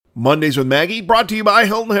Mondays with Maggie, brought to you by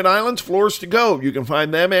Hilton Head Island's Floors to Go. You can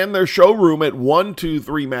find them and their showroom at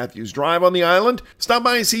 123 Matthews Drive on the island. Stop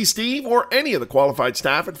by and see Steve or any of the qualified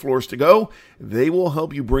staff at Floors to Go. They will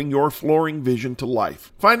help you bring your flooring vision to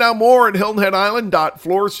life. Find out more at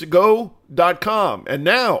hiltonheadisland.floorstogo.com. And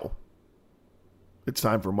now, it's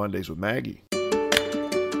time for Mondays with Maggie.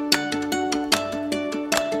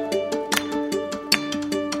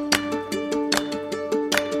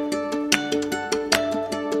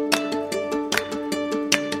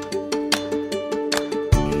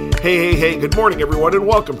 Hey, good morning, everyone, and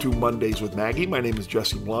welcome to Mondays with Maggie. My name is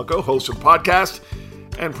Jesse Blanco, host of the podcast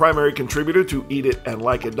and primary contributor to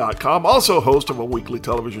EatItAndLikeIt.com, also host of a weekly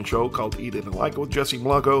television show called Eat It and Like It with Jesse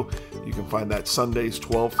Blanco. You can find that Sundays,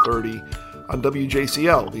 12:30 on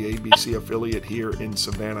WJCL, the ABC affiliate here in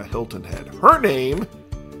Savannah, Hilton Head. Her name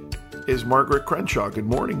is Margaret Crenshaw. Good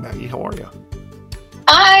morning, Maggie. How are you?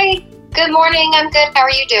 Hi. Good morning. I'm good. How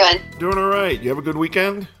are you doing? Doing all right. You have a good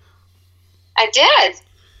weekend? I did.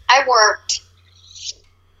 I worked.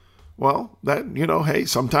 Well, hey,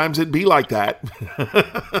 sometimes it'd be like that.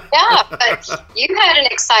 Yeah, but you had an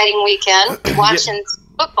exciting weekend watching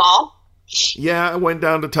football. Yeah, I went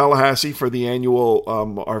down to Tallahassee for the annual,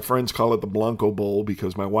 our friends call it the Blanco Bowl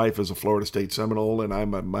because my wife is a Florida State Seminole and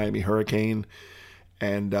I'm a Miami Hurricane.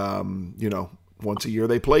 And, once a year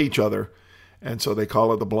they play each other. And so they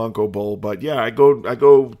call it the Blanco Bowl. But yeah, I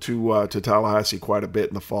go to Tallahassee quite a bit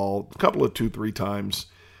in the fall, a couple of 2-3 times.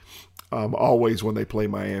 Always when they play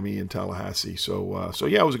Miami and Tallahassee. So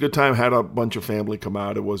yeah, it was a good time. Had a bunch of family come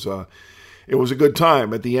out. It was a good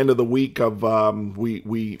time. At the end of the week of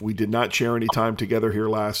we did not share any time together here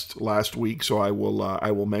last week. So I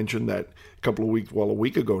will mention that a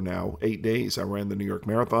week ago now, 8 days, I ran the New York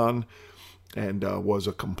Marathon and was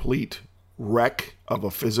a complete wreck of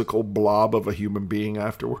a physical blob of a human being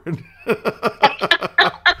afterward.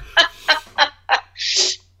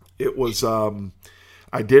 It was.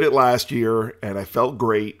 I did it last year, and I felt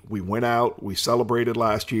great. We went out. We celebrated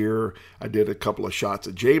last year. I did a couple of shots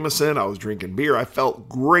of Jameson. I was drinking beer. I felt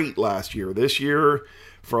great last year. This year,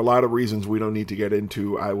 for a lot of reasons we don't need to get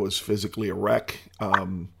into, I was physically a wreck.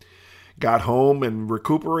 Got home and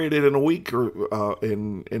recuperated in a week or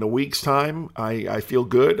in a week's time. I feel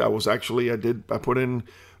good. I put in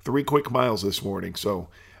 3 quick miles this morning, so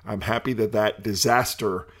I'm happy that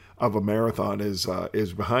disaster of a marathon is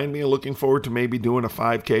behind me, and looking forward to maybe doing a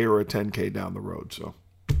 5K or a 10K down the road. So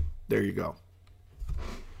there you go.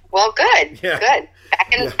 Well, good. Yeah. Good.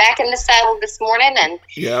 Back in the saddle this morning and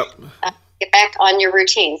get back on your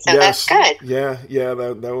routine. So yes. That's good. Yeah.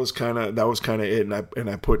 That was kind of it. And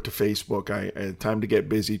I put to Facebook, I had time to get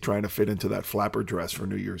busy trying to fit into that flapper dress for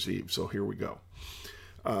New Year's Eve. So here we go.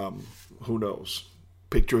 Who knows?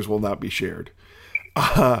 Pictures will not be shared.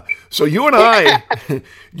 So you and I,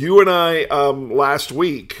 last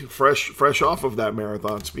week, fresh off of that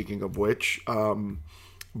marathon, speaking of which,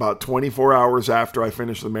 about 24 hours after I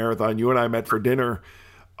finished the marathon, you and I met for dinner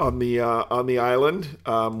on the island.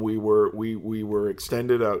 We were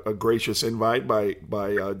extended a gracious invite by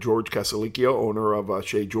George Casalicchio, owner of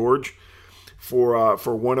Chez Georges,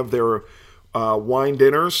 for one of their wine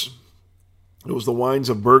dinners. It was the wines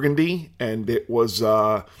of Burgundy, and it was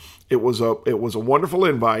a wonderful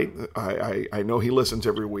invite. I know he listens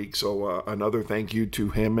every week, so another thank you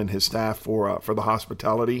to him and his staff for the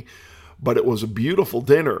hospitality. But it was a beautiful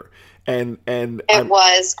dinner, and it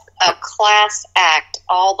was a class act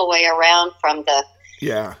all the way around from the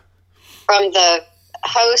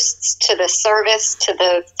hosts to the service to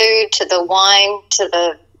the food to the wine to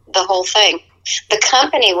the whole thing. The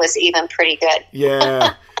company was even pretty good.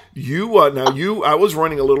 Yeah. I was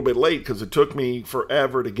running a little bit late because it took me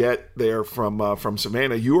forever to get there from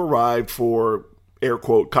Savannah. You arrived for air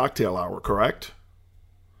quote cocktail hour, correct?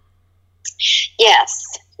 Yes.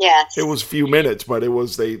 It was a few minutes, but it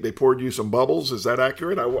was they poured you some bubbles. Is that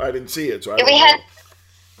accurate? I didn't see it, so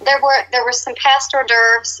there were some past hors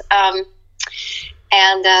d'oeuvres, and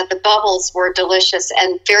the bubbles were delicious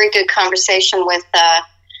and very good conversation with.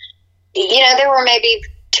 There were maybe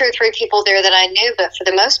 2 or 3 people there that I knew, but for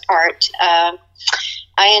the most part, I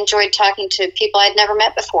enjoyed talking to people I'd never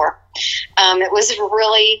met before. It was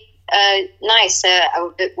really nice. I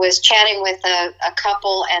was chatting with a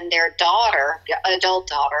couple and their daughter, adult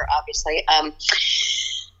daughter, obviously,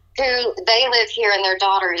 who they live here, and their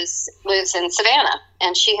daughter lives in Savannah,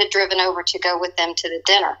 and she had driven over to go with them to the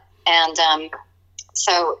dinner, and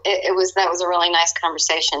so that was a really nice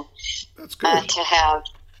conversation. That's good to have.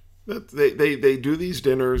 They do these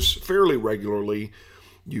dinners fairly regularly.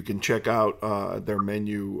 You can check out their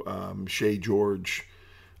menu, Chez Georges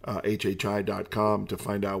HHI.com to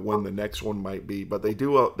find out when the next one might be. But they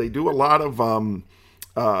do a lot of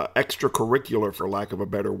extracurricular, for lack of a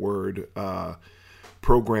better word,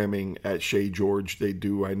 programming at Chez Georges. They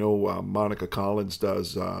do. I know Monica Collins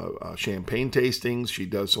does champagne tastings. She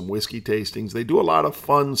does some whiskey tastings. They do a lot of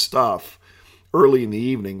fun stuff early in the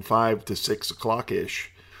evening, 5 to 6 o'clock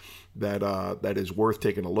ish. That is worth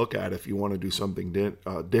taking a look at if you want to do something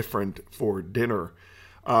different for dinner.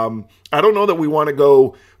 I don't know that we want to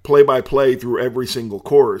go play by play through every single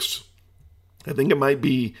course. I think it might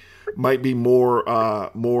be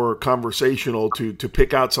more conversational to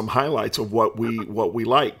pick out some highlights of what we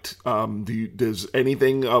liked. Does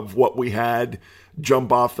anything of what we had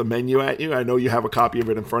jump off the menu at you? I know you have a copy of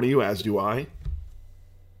it in front of you, as do I.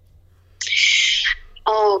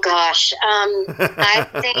 Oh gosh, I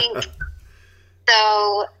think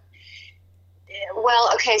so.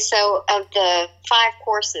 Well, okay, so of the 5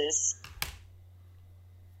 courses,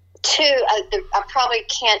 2 I probably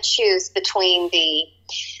can't choose between the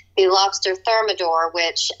lobster thermidor,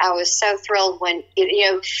 which I was so thrilled when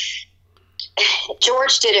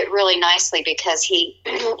George did it really nicely because he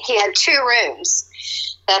had 2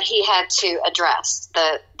 rooms that he had to address,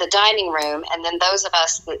 the dining room and then those of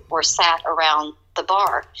us that were sat around the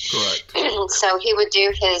bar. Correct. So he would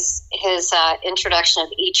do his introduction of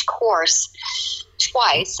each course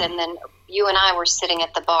twice, and then you and I were sitting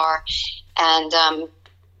at the bar, and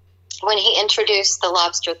when he introduced the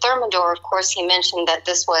lobster thermidor, of course, he mentioned that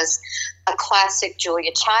this was a classic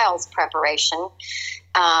Julia Childs preparation,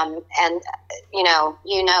 and you know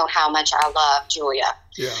how much I love Julia.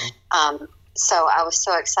 Yeah. So I was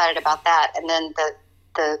so excited about that, and then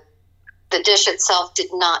the dish itself did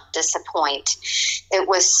not disappoint. It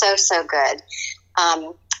was so good.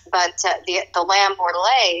 But the lamb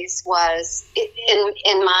bordelaise was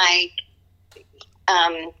in my,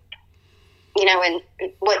 and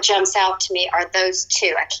what jumps out to me are those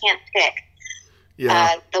 2. I can't pick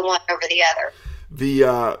the one over the other.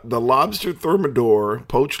 The lobster thermidor,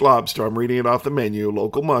 poached lobster, I'm reading it off the menu,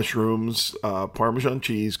 local mushrooms, Parmesan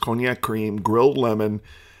cheese, cognac cream, grilled lemon,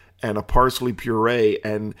 and a parsley puree.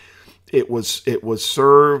 And it was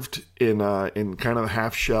served in kind of the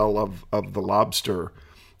half shell of the lobster,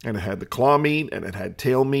 and it had the claw meat and it had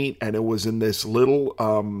tail meat, and it was in this little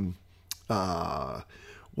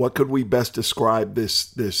what could we best describe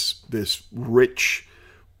this rich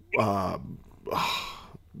liquid.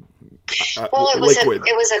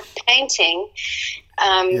 It was a painting.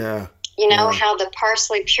 How the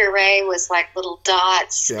parsley puree was like little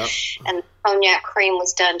dots, and the cognac cream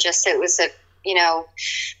was done just so it was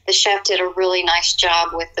the chef did a really nice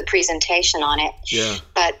job with the presentation on it. Yeah.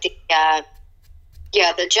 But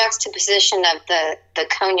the juxtaposition of the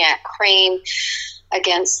cognac cream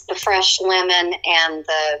against the fresh lemon and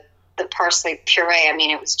the parsley puree, I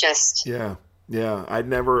mean, it was just... Yeah. I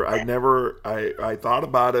thought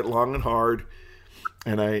about it long and hard,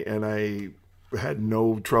 and I had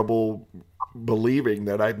no trouble believing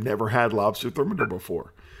that I've never had lobster thermidor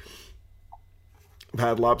before. I've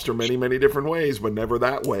had lobster many, many different ways, but never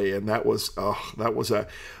that way. And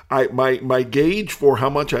my gauge for how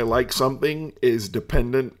much I like something is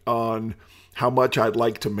dependent on how much I'd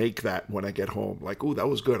like to make that when I get home. Like, ooh, that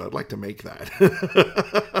was good. I'd like to make that.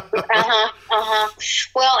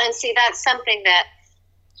 Well, and see, that's something that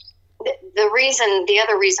the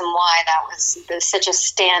other reason why that was such a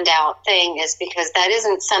standout thing is because that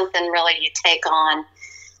isn't something really you take on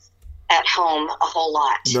at home a whole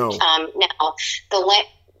lot. No. Now,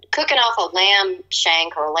 cooking off a lamb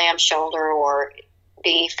shank or a lamb shoulder or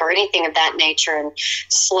beef or anything of that nature and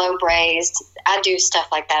slow braised, I do stuff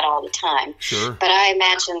like that all the time. Sure. But I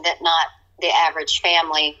imagine that not the average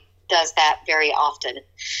family does that very often.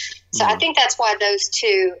 So I think that's why those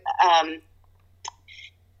 2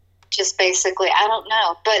 just basically, I don't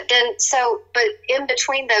know. But in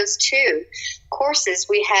between those 2 courses,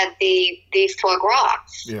 we had the foie gras,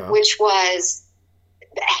 which was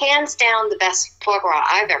hands down the best foie gras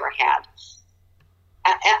I've ever had.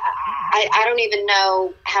 I don't even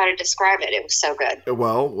know how to describe it. It was so good.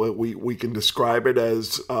 Well, we can describe it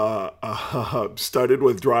as studded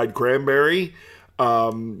with dried cranberry,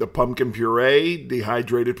 the pumpkin puree,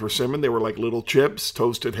 dehydrated persimmon. They were like little chips,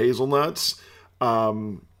 toasted hazelnuts.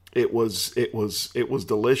 It was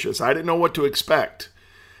delicious. I didn't know what to expect,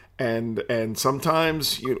 and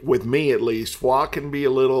sometimes with me at least, foie can be a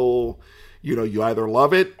little, you either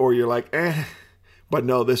love it or you're like, eh. But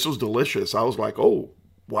no, this was delicious. I was like, oh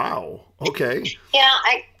wow, okay. Yeah,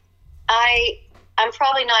 I'm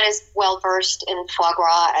probably not as well versed in foie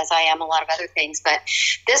gras as I am a lot of other things, but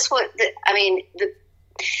this was,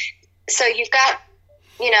 so you've got,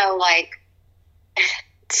 like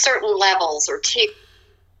certain levels or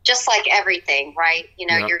just like everything, right? You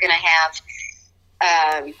know, you're going to have,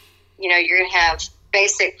 you're going to have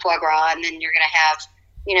basic foie gras, and then you're going to have,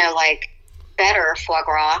 like better foie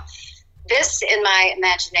gras. This, in my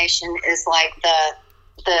imagination, is like the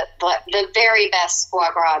very best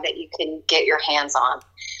foie gras that you can get your hands on.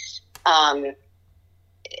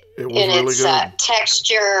 It was in really its good.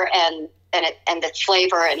 Texture and the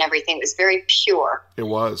flavor and everything. It was very pure. It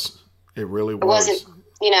was. It really was. It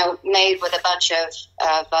wasn't, made with a bunch of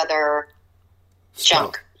other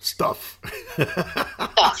junk. Stuff.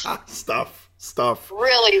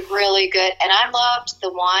 Really, really good. And I loved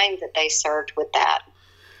the wine that they served with that.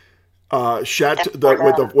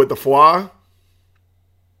 With the foie?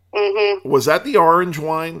 Mm-hmm. Was that the orange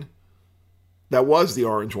wine? That was the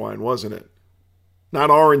orange wine, wasn't it? Not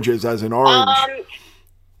oranges as in orange.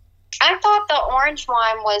 I thought the orange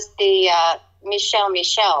wine was the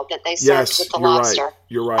Michel that they served with the lobster. Right.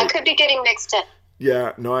 You're right. I could be getting mixed up.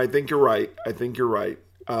 Yeah, no, I think you're right.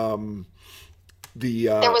 There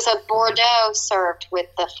was a Bordeaux served with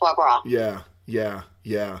the foie gras. Yeah.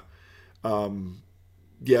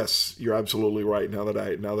 Yes, you're absolutely right. Now that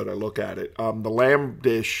I look at it, the lamb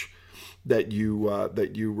dish that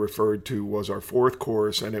you referred to was our fourth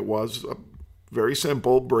course, and it was very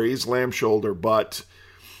simple braised lamb shoulder. But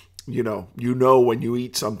when you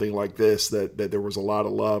eat something like this that there was a lot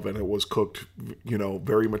of love, and it was cooked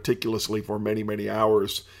very meticulously for many, many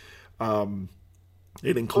hours.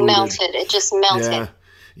 It included melted. It just melted.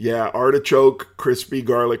 Yeah, artichoke, crispy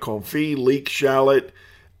garlic confit, leek shallot,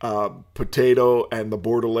 potato, and the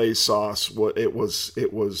bordelaise sauce.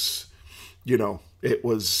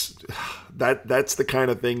 That's the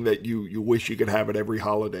kind of thing that you wish you could have at every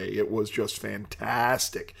holiday. It was just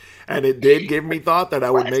fantastic, and it did give me thought that I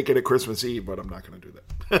would make it at Christmas Eve, but I'm not going to do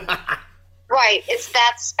that. Right, it's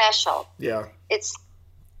that special. Yeah, it's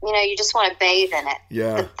you just want to bathe in it.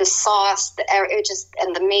 Yeah, the sauce,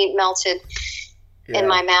 and the meat melted in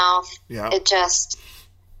my mouth. Yeah, it just.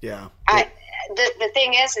 Yeah. The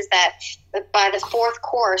thing is that by the fourth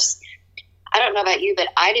course, I don't know about you, but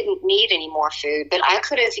I didn't need any more food, but I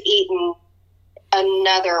could have eaten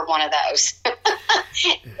another one of those.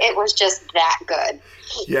 It was just that good.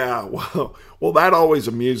 Yeah. Well, that always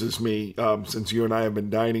amuses me. Since you and I have been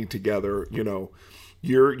dining together, you're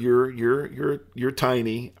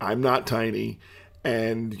tiny. I'm not tiny.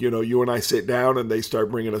 And, you and I sit down and they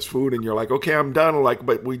start bringing us food and you're like, okay, I'm done. I'm like,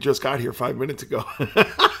 but we just got here 5 minutes ago.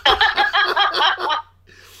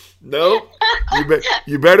 No,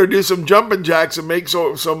 you better do some jumping jacks and make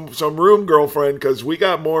some room, girlfriend, because we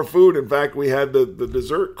got more food. In fact, we had the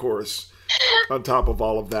dessert course on top of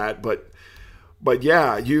all of that. But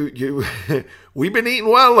yeah, you we've been eating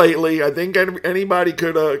well lately. I think anybody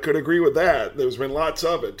could agree with that. There's been lots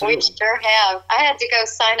of it too. We sure have. I had to go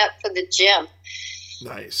sign up for the gym.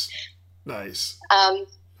 Nice. But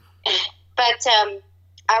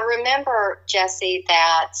I remember, Jesse,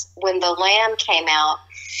 that when the lamb came out.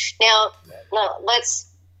 Now, let's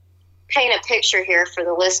paint a picture here for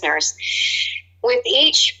the listeners. With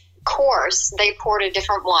each course, they poured a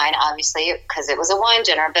different wine, obviously, because it was a wine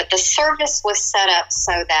dinner. But the service was set up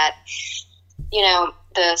so that,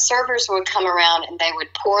 the servers would come around and they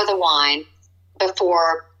would pour the wine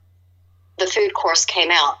before the food course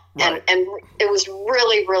came out. Right. And it was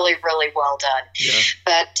really, really, really well done. Yeah.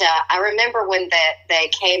 But I remember when they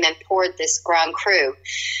came and poured this Grand Cru,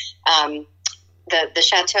 the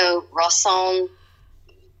Chateau Rosson,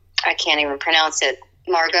 I can't even pronounce it,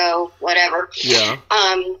 Margot, whatever. Yeah.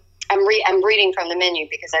 I'm reading from the menu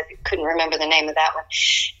because I couldn't remember the name of that one.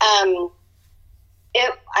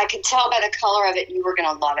 I could tell by the color of it you were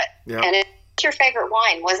going to love it. Yeah. And it's your favorite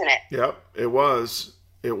wine, wasn't it? Yep, it was.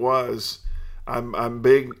 I'm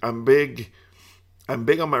big on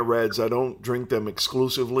my reds. I don't drink them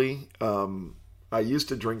exclusively. I used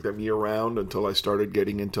to drink them year round until I started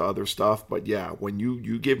getting into other stuff. But yeah, when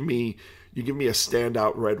you give me a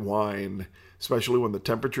standout red wine, especially when the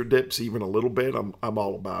temperature dips even a little bit, I'm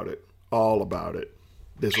all about it. All about it.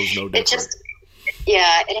 This was no different.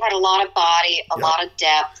 It had a lot of body, a lot of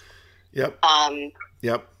depth. Yep.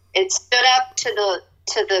 Yep. It stood up to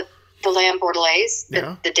the lamb bordelaise,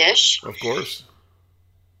 the dish. Of course.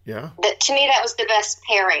 Yeah. To me, that was the best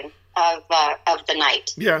pairing of the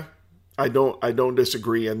night. Yeah. I don't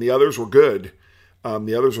disagree, and the others were good.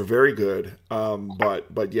 The others were very good.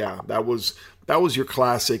 But yeah, that was your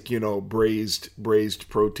classic, braised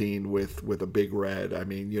protein with a big red. I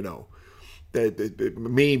mean,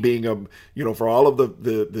 me being for all of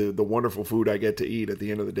the wonderful food I get to eat, at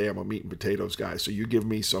the end of the day, I'm a meat and potatoes guy. So you give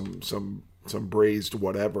me some braised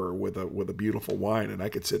whatever with a beautiful wine, and I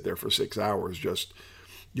could sit there for 6 hours just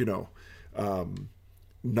you know,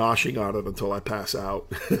 noshing on it until I pass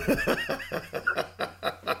out.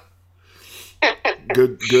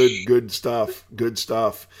 Good stuff. Good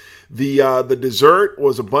stuff. The dessert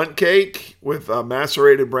was a bundt cake with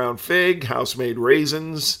macerated brown fig, house-made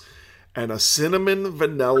raisins, and a cinnamon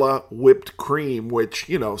vanilla whipped cream, which,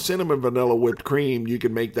 cinnamon vanilla whipped cream, you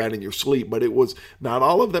can make that in your sleep, but it was, not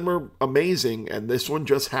all of them are amazing, and this one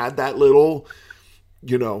just had that little,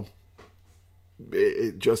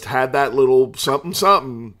 it just had that little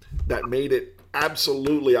something that made it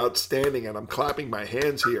absolutely outstanding, and I'm clapping my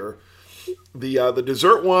hands here. The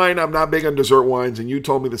dessert wine, I'm not big on dessert wines, and you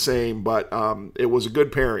told me the same, but it was a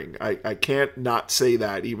good pairing. I can't not say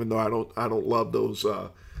that, even though I don't love those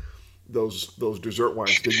dessert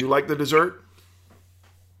wines. Did you like the dessert?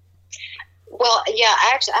 Well, yeah,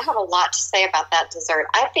 I have a lot to say about that dessert.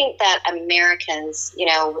 I think that Americans,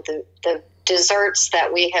 the desserts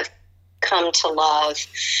that we have come to love,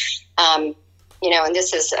 and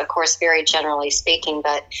this is, of course, very generally speaking,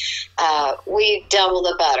 but we double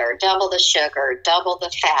the butter, double the sugar, double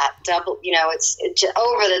the fat, it's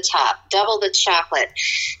over the top, double the chocolate.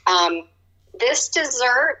 This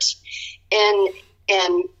dessert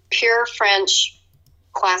in pure French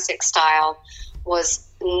classic style was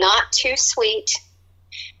not too sweet.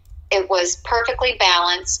 It was perfectly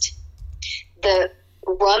balanced. The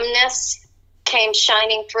rumness came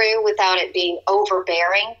shining through without it being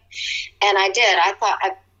overbearing. And I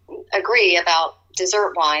agree about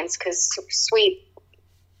dessert wines, because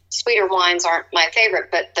sweeter wines aren't my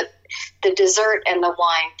favorite, but the dessert and the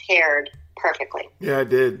wine paired perfectly. Yeah, it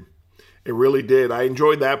did. It really did. I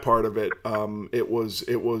enjoyed that part of it. It was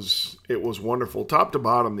wonderful, top to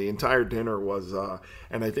bottom. The entire dinner was,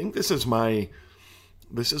 and I think this is my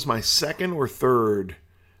second or third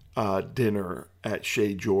dinner at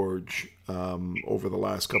Chez Georges over the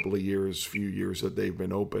last couple of few years that they've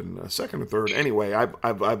been open. Second or third. Anyway,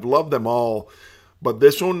 I've loved them all, but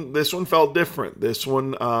this one felt different. This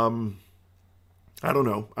one, I don't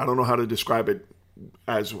know how to describe it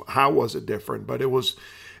as how was it different, but it was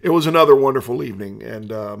another wonderful evening,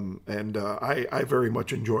 and I very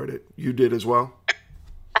much enjoyed it. You did as well?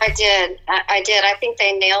 I did. I think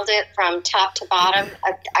they nailed it from top to bottom.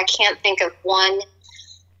 I can't think of one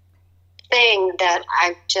thing that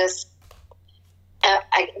I just that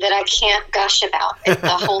I can't gush about. The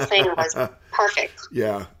whole thing was perfect.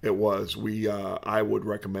 Yeah, it was. I would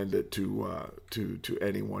recommend it to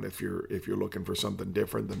anyone if you're looking for something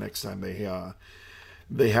different the next time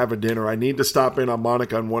they have a dinner. I need to stop in on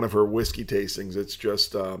Monica on one of her whiskey tastings. It's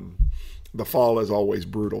just the fall is always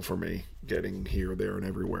brutal for me, getting here, there, and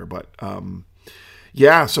everywhere. But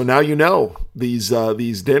yeah, so now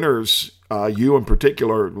these dinners. You in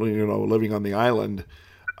particular, living on the island.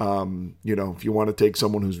 If you want to take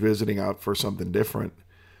someone who's visiting out for something different,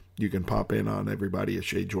 you can pop in on everybody at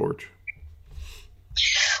Chez Georges.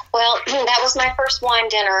 Well, that was my first wine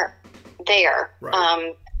dinner there,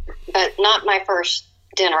 right. But not my first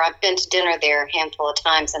dinner. I've been to dinner there a handful of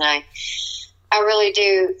times, and I really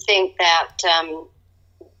do think that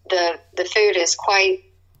the food is quite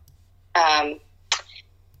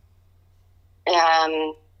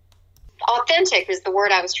authentic is the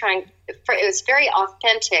word I was trying. It was very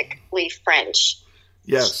authentically French.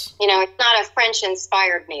 Yes. It's not a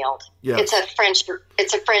French-inspired meal. Yes. It's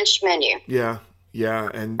a French menu. Yeah. Yeah,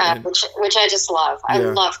 and which I just love. I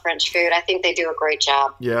love French food. I think they do a great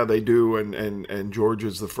job. Yeah, they do. And George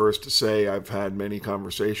is the first to say, I've had many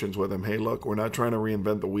conversations with him. Hey, look, we're not trying to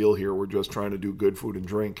reinvent the wheel here. We're just trying to do good food and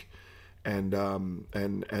drink. And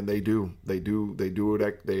they do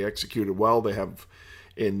it. They execute it well. They have,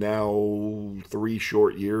 in now 3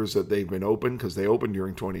 short years that they've been open, because they opened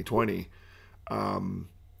during 2020.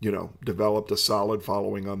 Developed a solid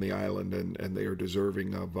following on the island, and they are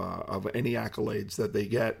deserving of any accolades that they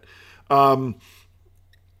get.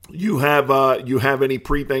 You have any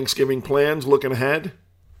pre-Thanksgiving plans looking ahead?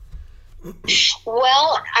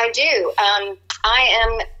 Well, I do. I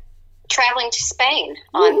am traveling to Spain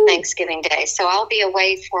on Thanksgiving Day, so I'll be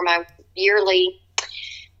away for my yearly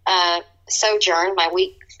sojourn. My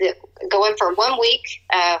week, going for 1 week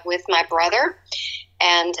with my brother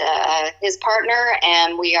and his partner,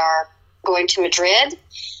 and we are going to Madrid,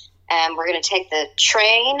 and we're going to take the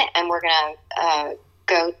train, and we're going to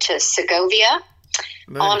go to Segovia.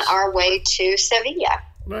 Nice. On our way to Sevilla.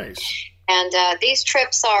 Nice. And these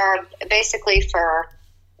trips are basically for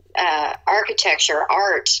architecture,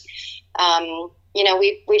 art.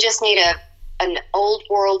 We just need an old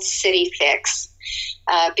world city fix.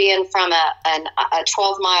 Being from a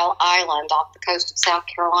 12-mile island off the coast of South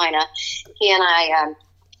Carolina, he and I,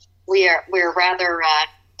 we're rather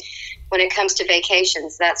when it comes to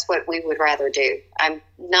vacations, that's what we would rather do. I'm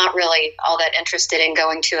not really all that interested in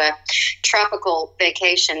going to a tropical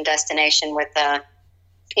vacation destination with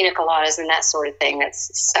pina coladas and that sort of thing. I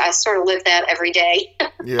sort of live that every day.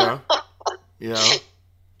 Yeah. Yeah.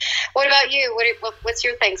 What about you? What's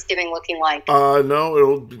your Thanksgiving looking like? No,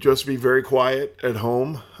 it'll just be very quiet at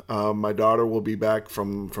home. My daughter will be back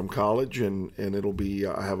from college, and it'll be,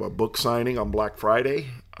 I have a book signing on Black Friday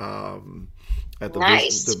at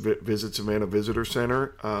the Visit Savannah Visitor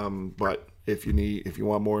Center. But if you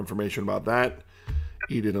want more information about that,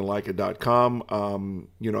 eatitandlikeit.com.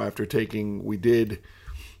 After we did,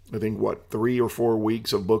 I think, 3 or 4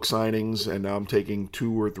 weeks of book signings, and now I'm taking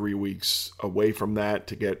 2 or 3 weeks away from that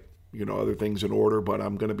to get, other things in order, but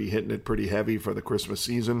I'm going to be hitting it pretty heavy for the Christmas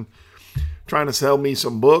season. Trying to sell me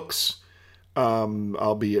some books.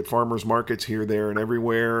 I'll be at farmers markets here, there, and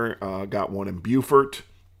everywhere. Got one in Beaufort.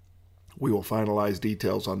 We will finalize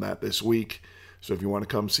details on that this week. So if you want to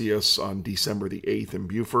come see us on December the 8th in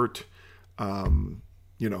Beaufort,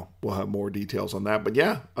 we'll have more details on that. But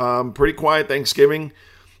yeah, pretty quiet Thanksgiving.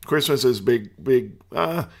 Christmas is big.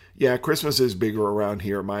 Christmas is bigger around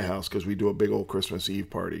here at my house because we do a big old Christmas Eve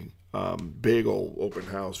party. Big old open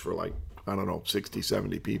house for 60,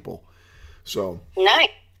 70 people. So nice.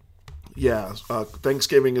 Yeah,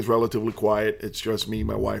 Thanksgiving is relatively quiet. It's just me,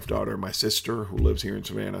 my wife, daughter, and my sister who lives here in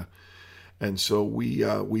Savannah. And so we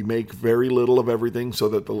make very little of everything so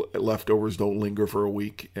that the leftovers don't linger for a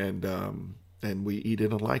week, and we eat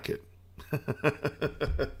it and like it.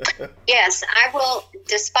 Yes, I will.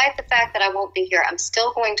 Despite the fact that I won't be here, I'm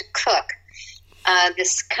still going to cook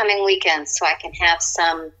this coming weekend so I can have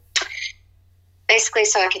so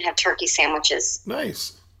I can have turkey sandwiches.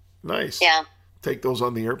 Nice. Yeah. Take those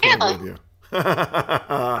on the airplane with you.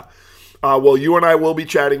 Well, you and I will be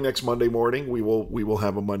chatting next Monday morning. We will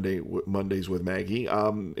have a Mondays with Maggie.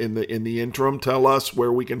 In the interim, tell us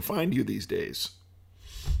where we can find you these days.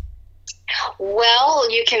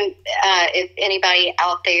 Well, you can, if anybody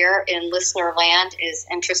out there in listener land is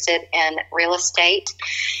interested in real estate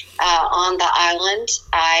on the island,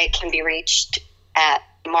 I can be reached at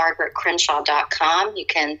margaretcrenshaw.com. You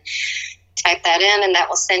can type that in, and that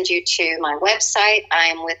will send you to my website. I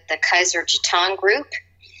am with the Kaiser Jeton Group,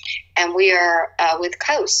 and we are with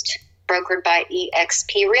Coast, brokered by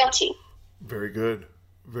eXp Realty. Very good.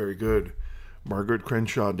 Very good.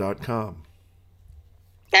 margaretcrenshaw.com.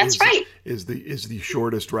 That's right. Is the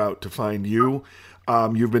shortest route to find you.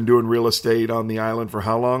 You've been doing real estate on the island for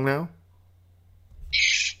how long now?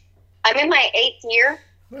 I'm in my 8th year.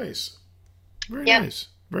 Nice. Very nice.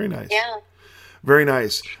 Very nice. Yeah. Very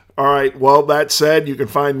nice. All right. Well, that said, you can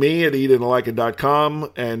find me at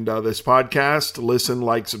eatitandlikeit.com and this podcast. Listen,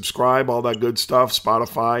 like, subscribe, all that good stuff,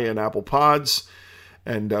 Spotify and Apple Pods.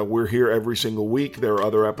 And we're here every single week. There are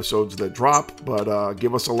other episodes that drop, but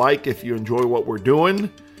give us a like if you enjoy what we're doing.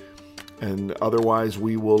 And otherwise,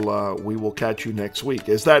 we will catch you next week.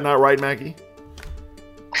 Is that not right, Maggie?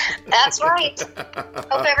 That's right.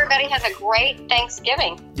 Hope everybody has a great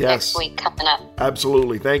Thanksgiving next week coming up.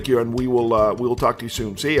 Absolutely. Thank you. And we will talk to you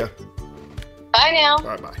soon. See ya. Bye now.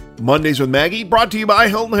 Bye-bye. Mondays with Maggie, brought to you by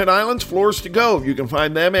Hilton Head Island's Floors to Go. You can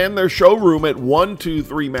find them and their showroom at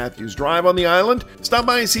 123 Matthews Drive on the island. Stop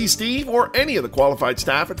by and see Steve or any of the qualified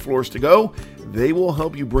staff at Floors to Go. They will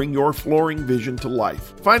help you bring your flooring vision to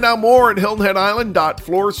life. Find out more at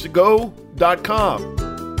hiltonheadisland.floorstogo.com.